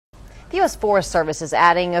The U.S. Forest Service is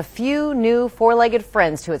adding a few new four-legged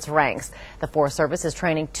friends to its ranks. The Forest Service is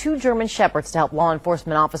training 2 German Shepherds to help law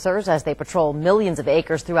enforcement officers as they patrol millions of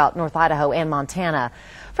acres throughout North Idaho and Montana.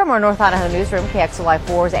 From our North Idaho newsroom,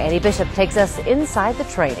 KXLY4's Andy Bishop takes us inside the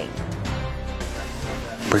training.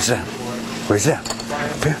 Where's that? Where's that?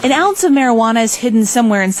 An ounce of marijuana is hidden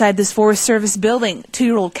somewhere inside this Forest Service building.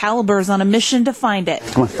 2-year-old Caliber is on a mission to find it.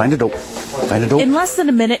 Come on, find a dope. Find a dope. In less than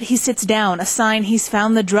a minute, he sits down, a sign he's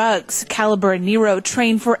found the drugs. Caliber and Nero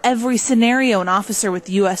train for every scenario an officer with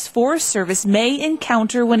the U.S. Forest Service may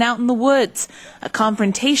encounter when out in the woods. A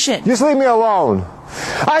confrontation. Just leave me alone.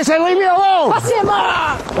 I said leave me alone!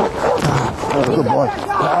 Good boy.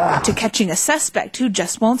 To catching a suspect who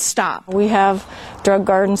just won't stop. We have drug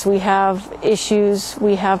gardens, we have issues,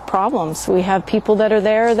 we have problems. We have people that are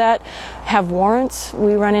there that have warrants.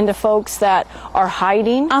 We run into folks that are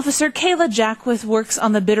hiding. Officer Kayla Jackwith works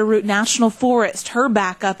on the Bitterroot National Forest. Her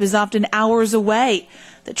backup is often hours away.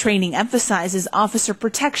 The training emphasizes officer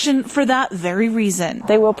protection for that very reason.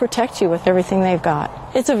 They will protect you with everything they've got.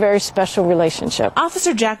 It's a very special relationship.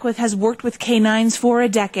 Officer Jackwith has worked with canines for a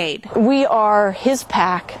decade. We are his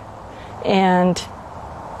pack, and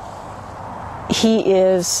he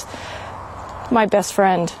is my best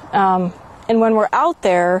friend. And when we're out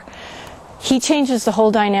there, he changes the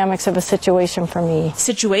whole dynamics of a situation for me.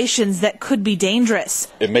 Situations that could be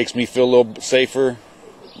dangerous. It makes me feel a little bit safer,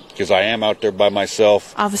 because I am out there by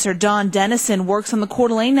myself. Officer Don Dennison works on the Coeur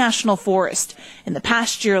d'Alene National Forest. In the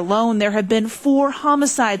past year alone, there have been 4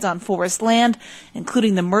 homicides on forest land,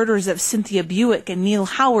 including the murders of Cynthia Buick and Neil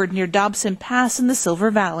Howard near Dobson Pass in the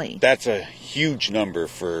Silver Valley. That's a huge number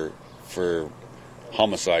for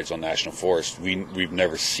homicides on National Forest. We've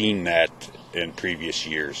never seen that in previous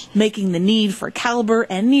years. Making the need for Caliber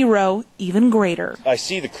and Nero even greater. I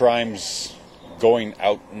see the crimes going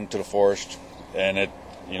out into the forest, and it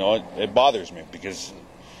bothers me, because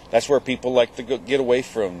that's where people like to get away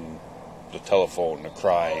from the telephone, the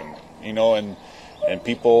crime, and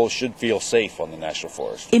people should feel safe on the National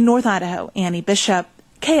Forest. In North Idaho, Annie Bishop,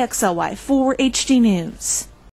 KXLY4 HD News.